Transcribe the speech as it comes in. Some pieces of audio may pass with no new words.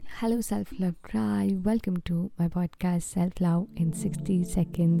Hello, Self Love Tribe. Welcome to my podcast, Self Love in 60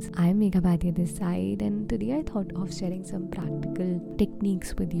 Seconds. I'm Megha Bhatia this side, and today I thought of sharing some practical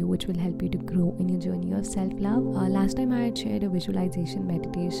techniques with you which will help you to grow in your journey of self love. Last time I had shared a visualization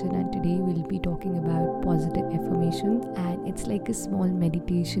meditation, and today we'll be talking about positive affirmations. And it's like a small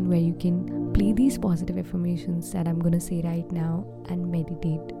meditation where you can play these positive affirmations that I'm gonna say right now and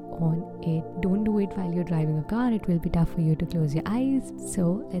meditate on it. Don't do it while you're driving a car, it will be tough for you to close your eyes.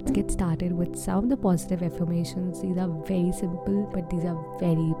 So let's get started with some of the positive affirmations. These are very simple, but these are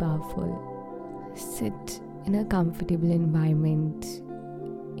very powerful. Sit in a comfortable environment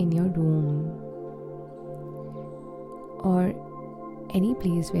in your room or any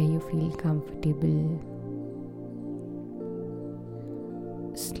place where you feel comfortable.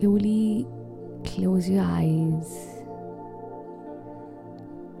 Slowly close your eyes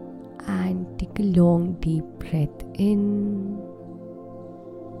and take a long deep breath in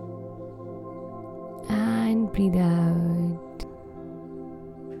and breathe out.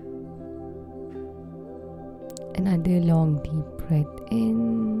 Another long deep breath in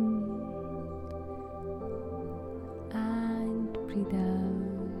and breathe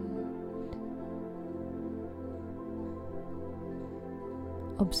out.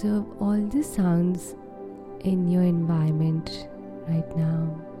 Observe all the sounds in your environment right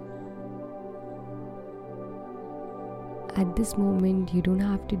now. At this moment, you don't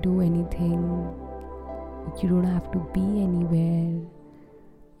have to do anything. You don't have to be anywhere.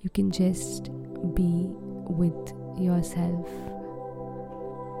 You can just be with yourself.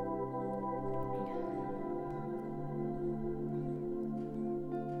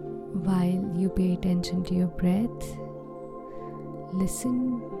 While you pay attention to your breath,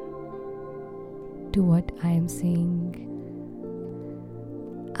 listen to what I am saying.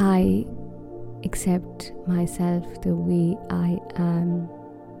 I accept myself the way I am.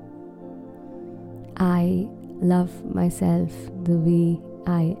 I love myself the way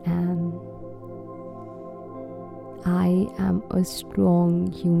I am. I am a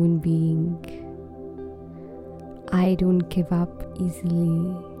strong human being. I don't give up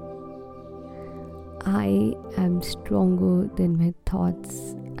easily. I am stronger than my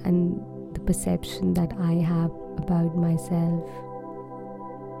thoughts and the perception that I have about myself.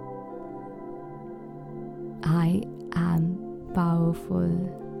 I am powerful.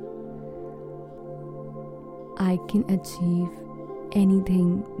 I can achieve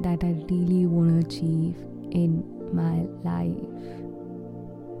anything that I really want to achieve in my life.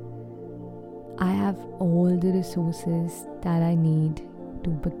 I have all the resources that I need to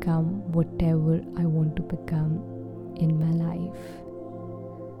become whatever I want to become in my life.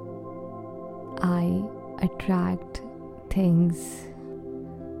 I attract things.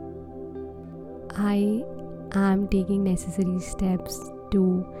 I am taking necessary steps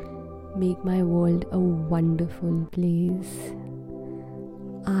to make my world a wonderful place.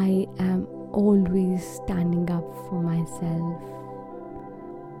 I am always standing up for myself.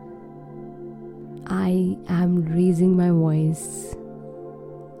 I am raising my voice.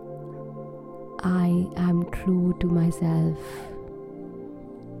 I am true to myself.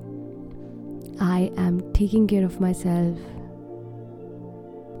 I am taking care of myself.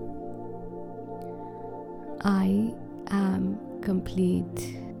 I am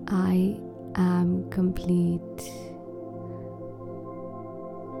complete. I am complete.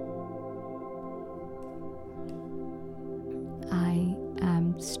 I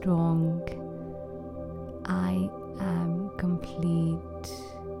am strong. I am complete.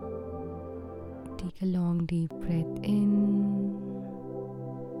 Take a long deep breath in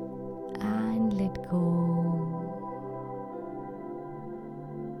and let go.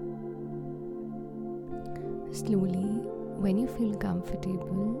 Slowly, when you feel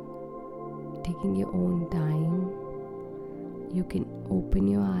comfortable, taking your own time, you can open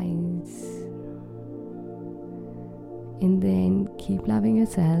your eyes. In the end, keep loving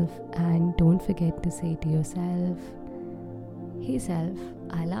yourself and don't forget to say to yourself, "Hey self,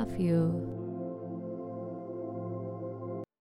 I love you."